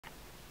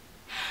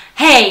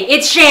Hey,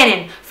 it's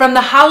Shannon from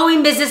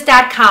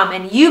theHalloweenBusiness.com,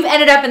 and you've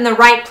ended up in the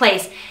right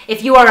place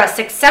if you are a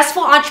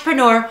successful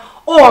entrepreneur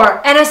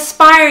or an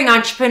aspiring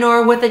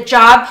entrepreneur with a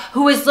job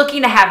who is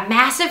looking to have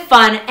massive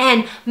fun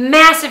and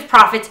massive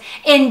profits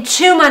in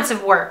 2 months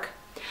of work.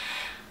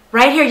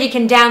 Right here you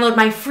can download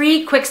my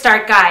free quick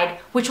start guide,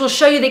 which will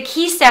show you the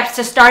key steps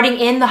to starting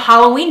in the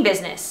Halloween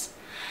business.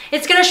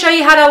 It's going to show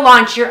you how to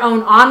launch your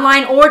own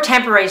online or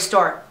temporary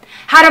store,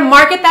 how to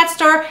market that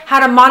store,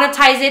 how to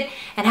monetize it,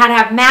 and how to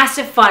have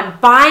massive fun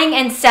buying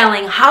and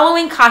selling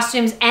Halloween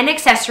costumes and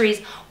accessories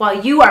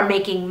while you are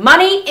making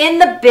money in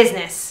the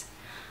business.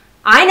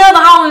 I know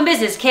the Halloween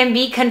business can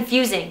be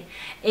confusing,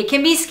 it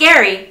can be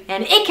scary,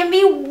 and it can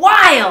be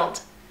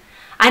wild.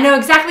 I know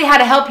exactly how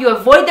to help you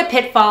avoid the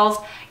pitfalls,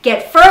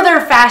 get further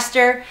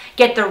faster,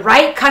 get the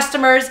right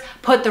customers,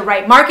 put the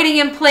right marketing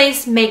in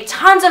place, make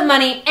tons of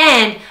money,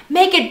 and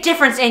make a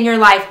difference in your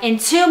life in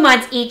 2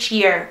 months each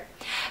year.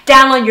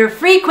 Download your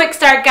free quick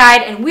start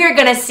guide and we're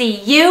going to see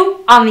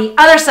you on the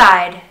other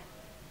side.